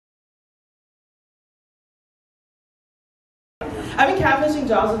I've been catfishing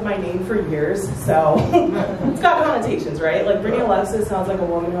jobs with my name for years, so it's got connotations, right? Like Brittany Alexis sounds like a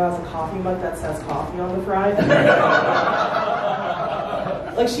woman who has a coffee mug that says coffee on the front.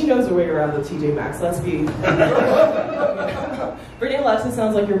 Like she knows her way around the TJ Maxx, let's be. Brittany Alexis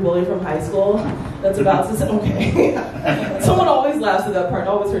sounds like your bully from high school that's about to say, okay. Someone always laughs at that part, it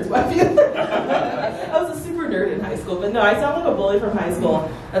always hurts my feelings. I was a super nerd in high school, but no, I sound like a bully from high school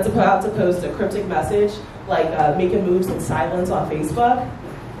that's about to post a cryptic message, like making moves in silence on Facebook.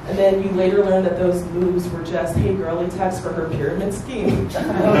 And then you later learn that those moves were just, hey girlie, text for her pyramid scheme. So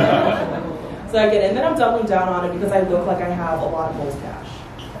I get it, and then I'm doubling down on it because I look like I have a lot of Bulls cash.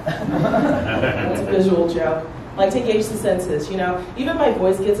 That's a visual joke. Like to gauge the senses, you know? Even my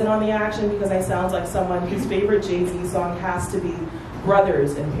voice gets in on the action because I sound like someone whose favorite Jay-Z song has to be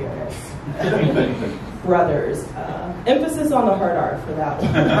Brothers in Paris. Brothers. Emphasis on the hard R for that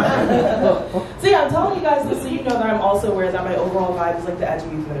one. So yeah, I'm telling you guys this so you know that I'm also aware that my overall vibe is like the edgy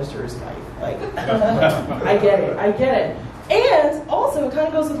youth minister's life. Like, I get it. And also, it kind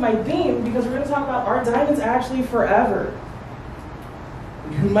of goes with my theme because we're going to talk about are diamonds actually forever?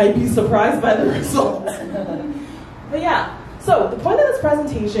 You might be surprised by the results. But yeah, so the point of this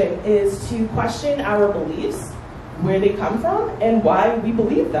presentation is to question our beliefs, where they come from, and why we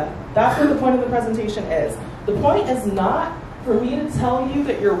believe them. That's what the point of the presentation is. The point is not for me to tell you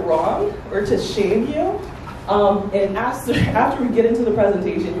that you're wrong or to shame you. And after we get into the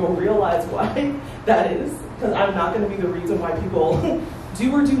presentation, you'll realize why that is, because I'm not going to be the reason why people do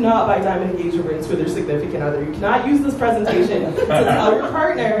or do not buy diamond engagement rings for their significant other. You cannot use this presentation to tell your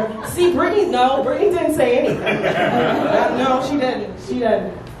partner, see, Brittany didn't say anything. No, she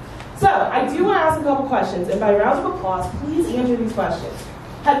didn't. So, I do want to ask a couple questions, and by rounds of applause, please answer these questions.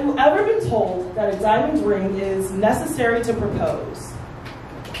 Have you ever been told that a diamond ring is necessary to propose?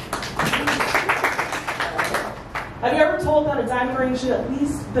 Have you ever told that a diamond ring should at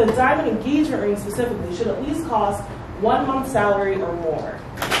least, the diamond engagement ring specifically, should at least cost 1 month's salary or more?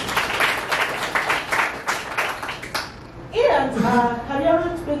 And have you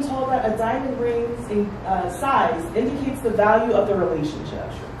ever been told that a diamond ring's size indicates the value of the relationship?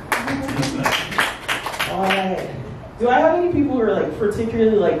 All right. Do I have any people who are like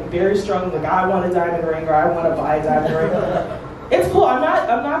particularly like very strong, like I want a diamond ring or I want to buy a diamond ring? It's cool. I'm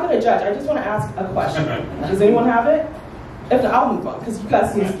not going to judge. I just want to ask a question. Does anyone have it? If not, I'll move on because you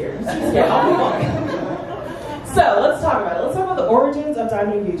guys seem scared. I'll move on. So let's talk about it. Let's talk about the origins of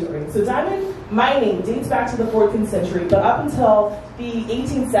diamond engagement rings. So diamond mining dates back to the 14th century, but up until the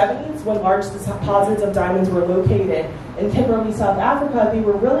 1870s, when large deposits of diamonds were located in Kimberley, South Africa, they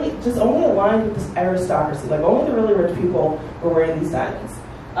were really just only aligned with this aristocracy. Like only the really rich people were wearing these diamonds.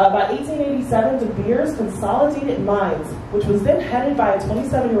 By 1887, De Beers Consolidated Mines, which was then headed by a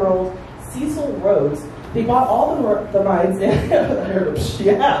 27-year-old Cecil Rhodes, they bought all the mines in,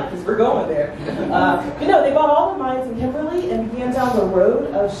 yeah, because we're going there. They bought all the mines in Kimberley and began down the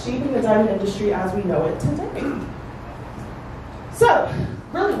road of shaping the diamond industry as we know it today. So,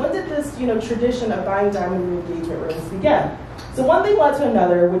 really, when did this, tradition of buying diamond engagement rings begin? So one thing led to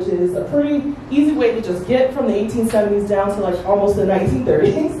another, which is a pretty easy way to just get from the 1870s down to like almost the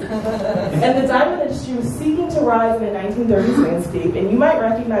 1930s. And the diamond industry was seeking to rise in the 1930s landscape, and you might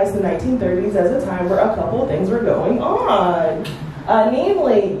recognize the 1930s as a time where a couple of things were going on.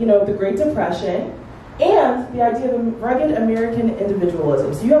 Namely, the Great Depression, and the idea of rugged American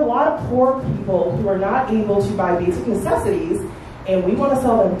individualism. So you have a lot of poor people who are not able to buy basic necessities, and we want to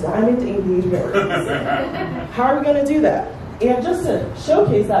sell them diamond engagement rings. How are we going to do that? And just to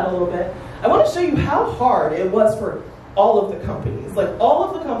showcase that a little bit, I want to show you how hard it was for all of the companies. Like, all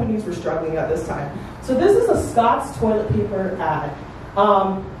of the companies were struggling at this time. So this is a Scott's toilet paper ad.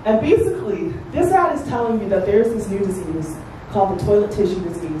 And basically, this ad is telling you that there's this new disease called the toilet tissue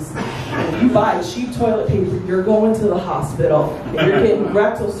disease. If you buy cheap toilet paper, you're going to the hospital, and you're getting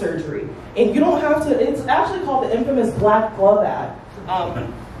rectal surgery. And you don't have to, it's actually called the infamous black glove ad.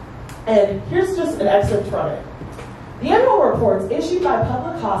 And here's just an excerpt from it. The annual reports issued by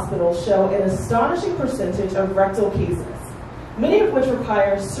public hospitals show an astonishing percentage of rectal cases, many of which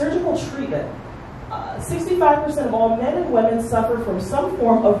require surgical treatment. 65% of all men and women suffer from some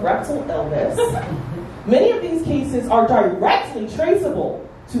form of rectal illness. Many of these cases are directly traceable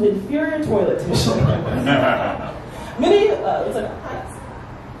to inferior toilet tissue.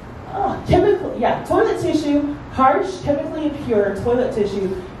 Toilet tissue, harsh, chemically impure toilet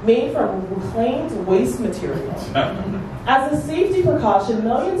tissue made from reclaimed waste material. As a safety precaution,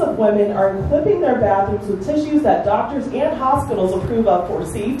 millions of women are equipping their bathrooms with tissues that doctors and hospitals approve of for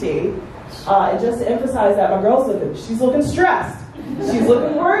safety. And just to emphasize that, my girl's she's looking stressed. She's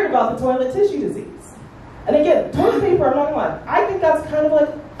looking worried about the toilet tissue disease. And again, toilet paper, I'm not gonna lie, I think that's kind of like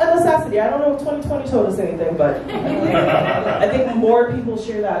a necessity. I don't know if 2020 told us anything, but I think more people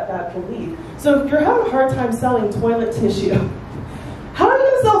share that belief. So if you're having a hard time selling toilet tissue, how are you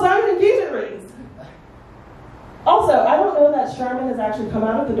gonna sell diamond engagement rings? Also, I don't know that Charmin has actually come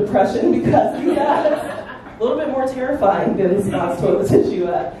out of the Depression, because these ads a little bit more terrifying than Scott's toilet tissue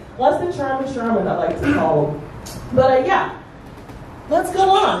ad. Less than Charmin, I like to call them. But yeah, let's go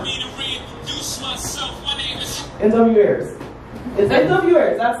on. NW Airs. It's NW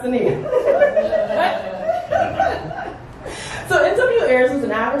Airs, that's the name. So NW Airs was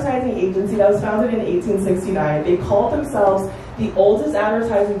an advertising agency that was founded in 1869. They called themselves the oldest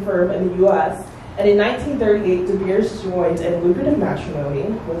advertising firm in the US. And in 1938, De Beers joined in lucrative matrimony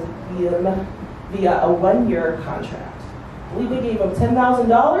with them via a one-year contract. I believe they gave him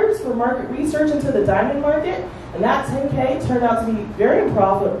 $10,000 for market research into the diamond market, and that $10K turned out to be very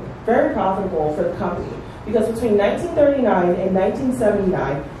profitable for the company, because between 1939 and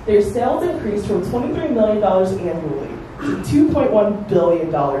 1979, their sales increased from $23 million annually to $2.1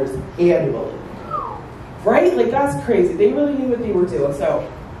 billion annually. Right? Like, that's crazy. They really knew what they were doing.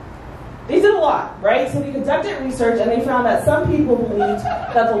 So they did a lot, right? So they conducted research, and they found that some people believed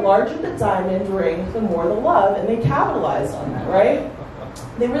that the larger the diamond ring, the more the love, and they capitalized on that, right?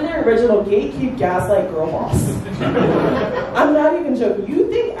 They were their original gatekeep, gaslight, girl boss. I'm not even joking. You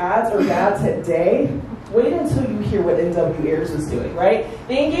think ads are bad today? Wait until you hear what NW Airs was doing, right?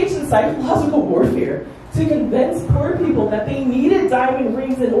 They engaged in psychological warfare to convince poor people that they needed diamond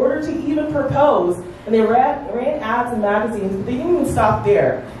rings in order to even propose. And they ran ads in magazines, but they didn't even stop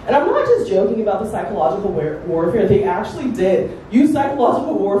there. And I'm not just joking about the psychological warfare. They actually did use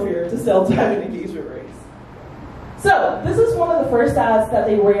psychological warfare to sell diamond engagement rings. So this is one of the first ads that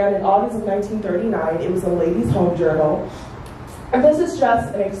they ran in August of 1939. It was a ladies' home journal. And this is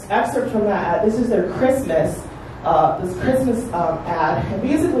just an excerpt from that ad. This is their Christmas, ad. And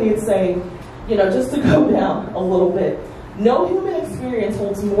basically it's saying, you know, just to go down a little bit, no human experience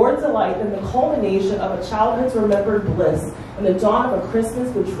holds more delight than the culmination of a childhood's remembered bliss and the dawn of a Christmas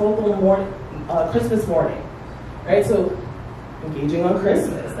betrothal Christmas morning. Right? So, engaging on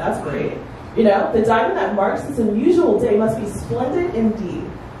Christmas, that's great. You know, the diamond that marks this unusual day must be splendid indeed.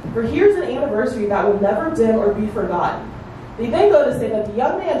 For here's an anniversary that will never dim or be forgotten. They then go to say that the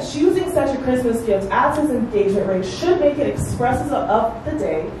young man choosing such a Christmas gift as his engagement ring should make it expressive of the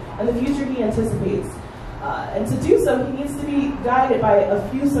day and the future he anticipates. And to do so, he needs to be guided by a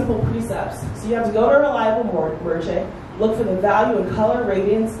few simple precepts. So you have to go to a reliable merchant, look for the value in color,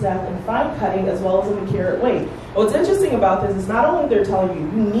 radiance, depth, and fine cutting, as well as in the carat weight. What's interesting about this is not only they're telling you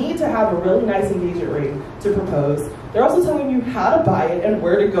you need to have a really nice engagement ring to propose, they're also telling you how to buy it and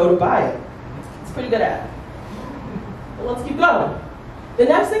where to go to buy it. It's pretty good ad. But let's keep going. The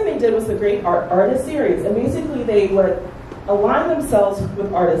next thing they did was the Great Artist Series, and basically they would align themselves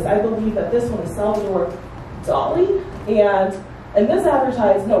with artists. I believe that this one is Salvador Dali, and this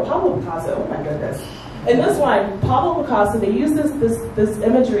advertised, no, Pablo Picasso, oh my goodness. In this one, Pablo Picasso, they used this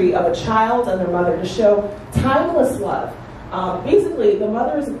imagery of a child and their mother to show timeless love. Basically, the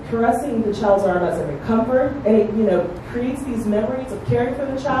mother is caressing the child's arm as a comfort, and it, you know, creates these memories of caring for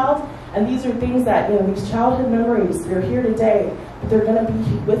the child. And these are things that, you know, these childhood memories, they're here today, but they're going to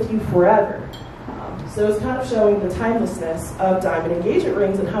be with you forever. So it's kind of showing the timelessness of diamond engagement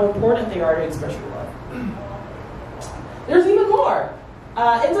rings and how important they are to express your love. There's even more.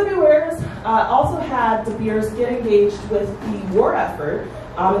 NW Airs also had De Beers get engaged with the war effort.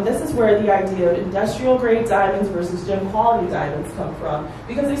 And this is where the idea of industrial grade diamonds versus gem quality diamonds come from,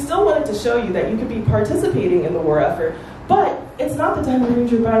 because they still wanted to show you that you could be participating in the war effort, but it's not the diamond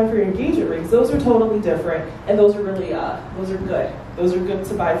rings you're buying for your engagement rings. Those are totally different, and those are really, those are good. Those are good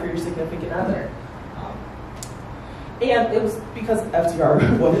to buy for your significant other. And it was because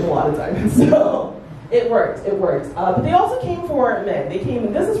FDR wanted a lot of diamonds, so it worked, it worked. But they also came for men. They came,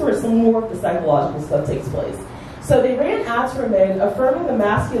 and this is where some more of the psychological stuff takes place. So they ran ads for men, affirming the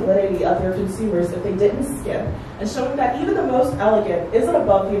masculinity of their consumers if they didn't skip, and showing that even the most elegant isn't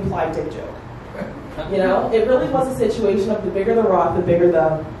above the implied dick joke. You know, it really was a situation of the bigger the rock, the bigger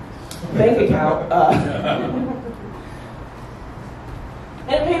the bank account.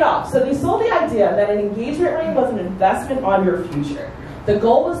 And it paid off. So they sold the idea that an engagement ring was an investment on your future. The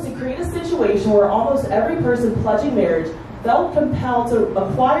goal was to create a situation where almost every person pledging marriage felt compelled to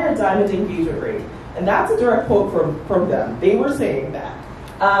acquire a diamond engagement ring. And that's a direct quote from them. They were saying that.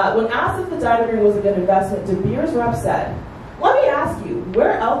 When asked if the diamond ring was a good investment, De Beers' rep said, "Let me ask you,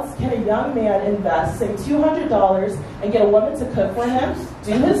 where else can a young man invest, say $200, and get a woman to cook for him,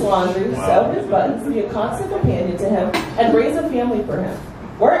 do his laundry, sew his buttons, be a constant companion to him, and raise a family for him?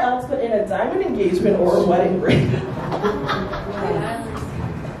 Where else but in a diamond engagement or a wedding ring?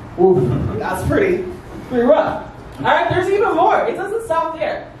 Ooh, that's pretty rough. All right, there's even more. It doesn't stop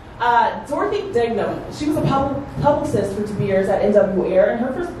there. Dorothy Dignam, she was a publicist for De Beers at NWA, and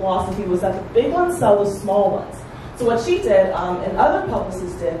her first philosophy was that the big ones sell the small ones. So what she did, and other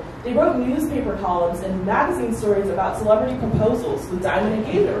publicists did, they wrote newspaper columns and magazine stories about celebrity proposals with diamond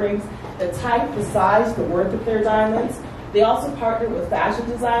engagement rings, the type, the size, the worth of their diamonds. They also partnered with fashion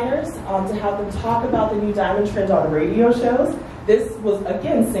designers to have them talk about the new diamond trend on radio shows. This was,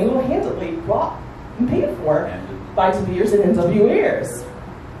 again, single-handedly bought and paid for by De Beers and NWAers.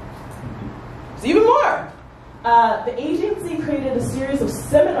 There's even more. The agency created a series of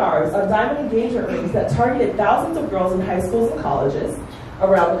seminars on diamond engagement rings that targeted thousands of girls in high schools and colleges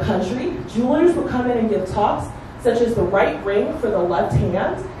around the country. Jewelers would come in and give talks, such as the right ring for the left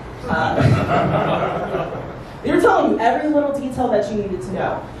hand. They were telling you every little detail that you needed to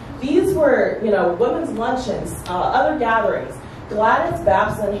know. These were, women's luncheons, other gatherings. Gladys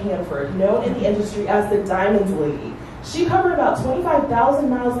Babson Hanford, known in the industry as the Diamonds Lady. She covered about 25,000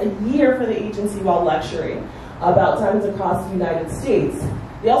 miles a year for the agency while lecturing about diamonds across the United States.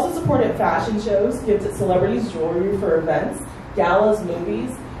 They also supported fashion shows, gifted celebrities jewelry for events, galas,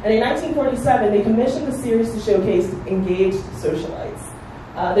 movies, and in 1947 they commissioned a series to showcase engaged socialites.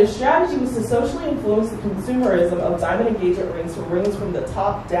 Their strategy was to socially influence the consumerism of diamond engagement rings from the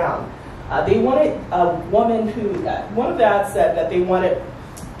top down. They wanted a woman who, one of the ads said that they wanted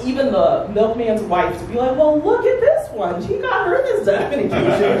even the milkman's wife to be like, well, look at this one. She got her this diamond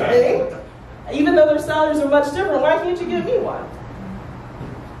engagement ring. Even though their salaries are much different, why can't you give me one?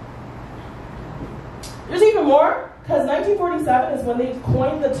 There's even more, because 1947 is when they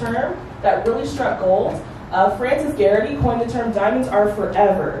coined the term that really struck gold. Francis Garrity coined the term diamonds are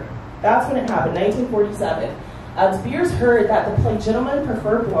forever. That's when it happened, 1947. De Beers heard that the play Gentlemen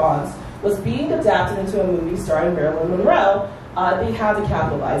Prefer Blondes was being adapted into a movie starring Marilyn Monroe. They had to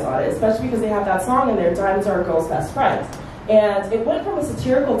capitalize on it, especially because they have that song in there, Diamonds Are a Girl's Best Friend. And it went from a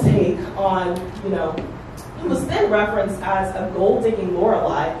satirical take on, it was then referenced as a gold-digging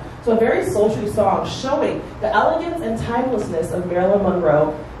Lorelei to a very sultry song showing the elegance and timelessness of Marilyn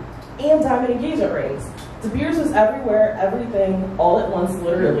Monroe and diamond engagement rings. De Beers was everywhere, everything, all at once,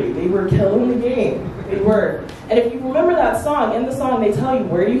 literally. They were killing the game. They were. And if you remember that song, in the song they tell you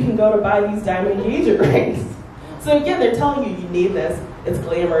where you can go to buy these diamond engagement rings. So again, they're telling you, you need this, it's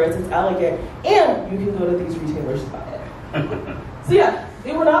glamorous, it's elegant, and you can go to these retailers to buy it. So yeah,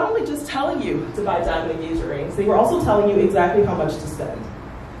 they were not only just telling you to buy diamond engagement rings, they were also telling you exactly how much to spend.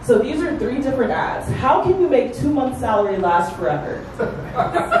 So these are 3 different ads. How can you make 2 months' salary last forever?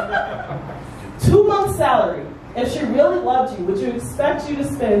 2 months' salary. If she really loved you, would you expect you to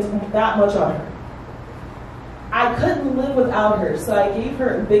spend that much on her? I couldn't live without her, so I gave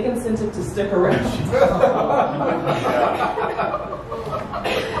her a big incentive to stick around.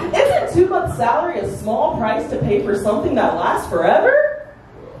 Isn't 2 months' salary a small price to pay for something that lasts forever?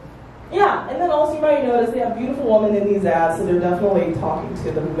 Yeah, and then also you might notice they have beautiful women in these ads, so they're definitely talking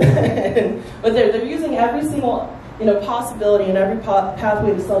to the men. But they're using every single possibility and every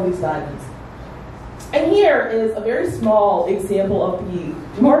pathway to sell these diamonds. And here is a very small example of the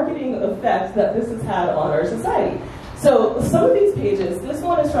marketing effect that this has had on our society. So some of these pages, this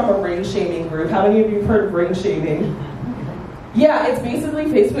one is from a ring shaming group. How many of you have heard of ring shaming? Yeah, it's basically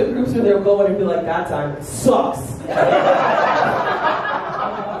Facebook groups where they'll go in and be like, that diamond sucks.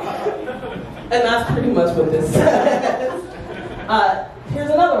 And that's pretty much what this says. Here's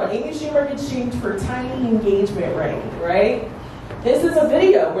another one. Amy Schumer gets shamed for tiny engagement ring, right? This is a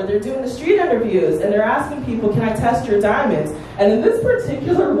video where they're doing the street interviews and they're asking people, can I test your diamonds? And in this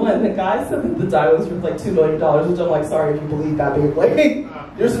particular one, the guy said that the diamond's worth like $2 million, which I'm like, sorry if you believe that, babe. Like,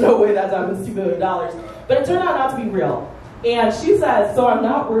 there's no way that diamond's $2 million. But it turned out not to be real. And she says, so I'm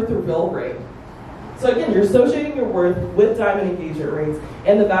not worth a real ring. So again, you're associating your worth with diamond engagement rings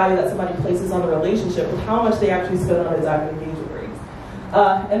and the value that somebody places on the relationship with how much they actually spend on a diamond engagement ring.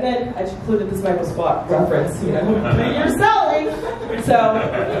 And then I included this Michael Scott reference, 3 years salary. So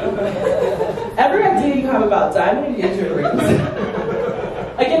every idea you have about diamond engagement rings,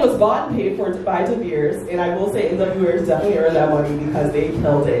 again, was bought and paid for by De Beers, and I will say NWAers definitely earned that money because they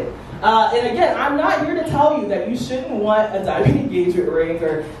killed it. And again, I'm not here to tell you that you shouldn't want a diamond engagement ring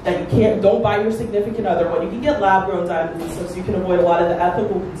or that you don't buy your significant other one. You can get lab-grown diamonds and stuff so you can avoid a lot of the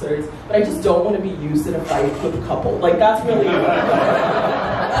ethical concerns, but I just don't want to be used in a fight with a couple. Like, that's really,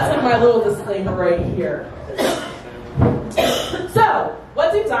 that's like my little disclaimer right here. So,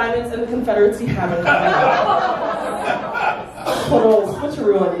 what do diamonds and the Confederacy have in common? Put a little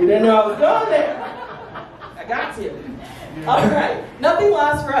switcheroo on you. Didn't know I was going there. I got you. All right, nothing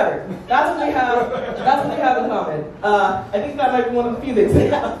lasts forever. That's what we have. That's what we have in common. I think that might be one of the few things they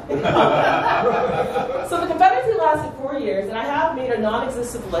have. So the Confederacy lasted 4 years, and I have made a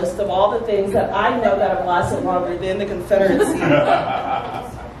non-existent list of all the things that I know that have lasted longer than the Confederacy.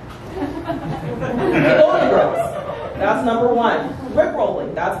 The Golden Girls. That's number one.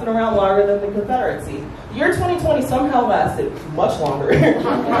 Rickrolling. That's been around longer than the Confederacy. The year 2020 somehow lasted much longer than the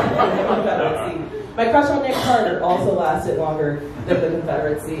Confederacy. My crush on Nick Carter also lasted longer than the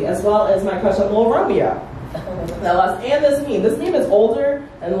Confederacy, as well as my crush on Little Romeo. That lasted, and this meme. This meme is older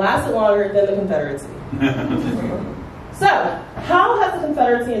and lasted longer than the Confederacy. So, how has the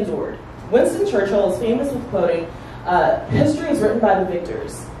Confederacy endured? Winston Churchill is famous with quoting, "History is written by the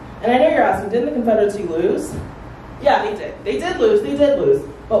victors." And I know you're asking, didn't the Confederacy lose? Yeah, they did. They did lose.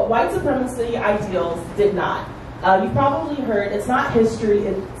 But white supremacy ideals did not. You've probably heard, it's not history,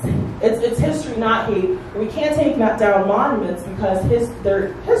 it's history, not hate. We can't take down monuments because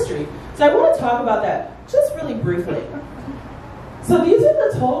they're history. So I want to talk about that just really briefly. So these are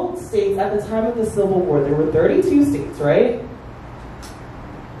the total states at the time of the Civil War. There were 32 states, right?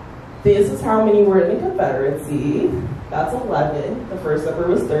 This is how many were in the Confederacy. That's 11. The first number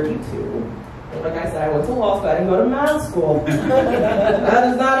was 32. And like I said, I went to law school. I didn't go to math school. That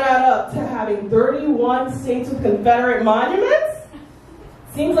does not add up to having 31 states with Confederate monuments.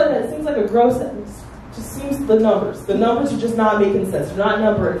 Seems like a gross. Just seems the numbers. The numbers are just not making sense. They're not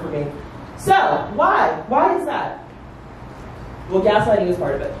numbering for me. So why? Why is that? Well, gaslighting is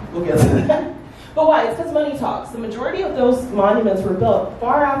part of it. We'll get to that. But why? It's because money talks. The majority of those monuments were built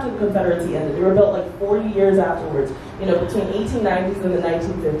far after the Confederacy ended. They were built like 40 years afterwards, between 1890s and the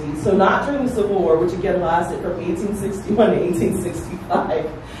 1950s. So not during the Civil War, which again lasted from 1861 to 1865.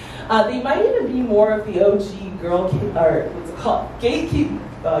 They might even be more of the OG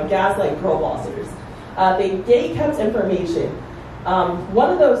gaslight girl bossers. They gate-kept information. One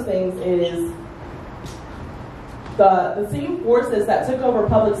of those things is the same forces that took over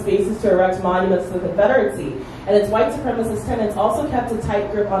public spaces to erect monuments to the Confederacy and its white supremacist tenants also kept a tight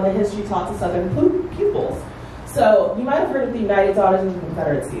grip on the history taught to Southern pupils. So you might have heard of the United Daughters of the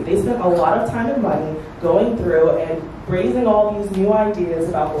Confederacy. They spent a lot of time and money going through and raising all these new ideas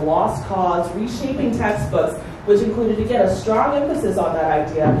about the lost cause, reshaping textbooks, which included, again, a strong emphasis on that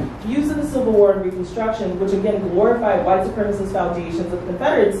idea, views of the Civil War and Reconstruction, which again glorified white supremacist foundations of the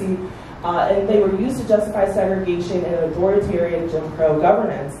Confederacy, and they were used to justify segregation and authoritarian Jim Crow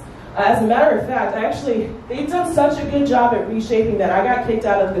governance. As a matter of fact, they've done such a good job at reshaping that I got kicked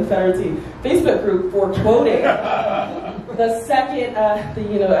out of the Confederacy Facebook group for quoting the second, I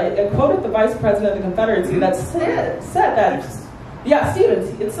quoted the Vice President of the Confederacy that said that,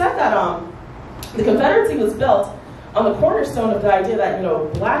 Stevens, it said that the Confederacy was built on the cornerstone of the idea that,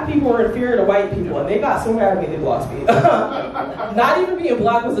 black people were inferior to white people, and they got so mad at me they blocked me. Not even being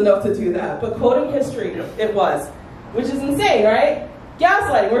black was enough to do that, but quoting history, it was, which is insane, right?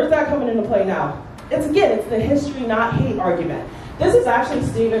 Gaslighting, where's that coming into play now? It's the history, not hate argument. This is actually a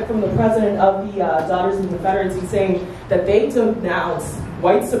statement from the president of the Daughters of the Confederacy saying that they denounce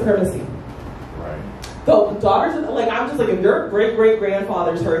white supremacy. The daughters, I'm just like, if your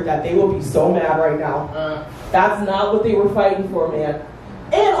great-great-grandfathers heard that, they will be so mad right now. That's not what they were fighting for, man.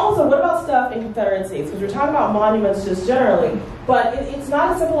 And also, what about stuff in Confederate states? Because we're talking about monuments just generally, but it's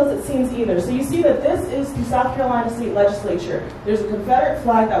not as simple as it seems either. So you see that this is the South Carolina State Legislature. There's a Confederate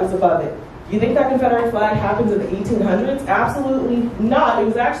flag that was above it. You think that Confederate flag happens in the 1800s? Absolutely not. It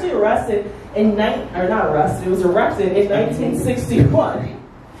was actually erected in 1961.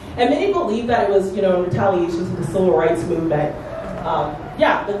 And many believe that it was, in retaliation to the Civil Rights Movement.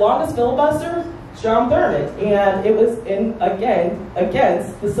 The longest filibuster, Strom Thurmond, and it was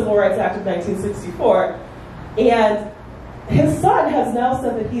against the Civil Rights Act of 1964. And his son has now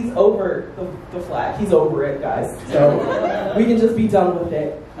said that he's over the flag. He's over it, guys. So we can just be done with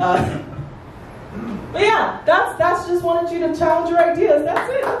it. But yeah, that's just wanted you to challenge your ideas. That's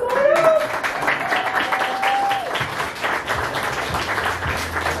it. That's all I have.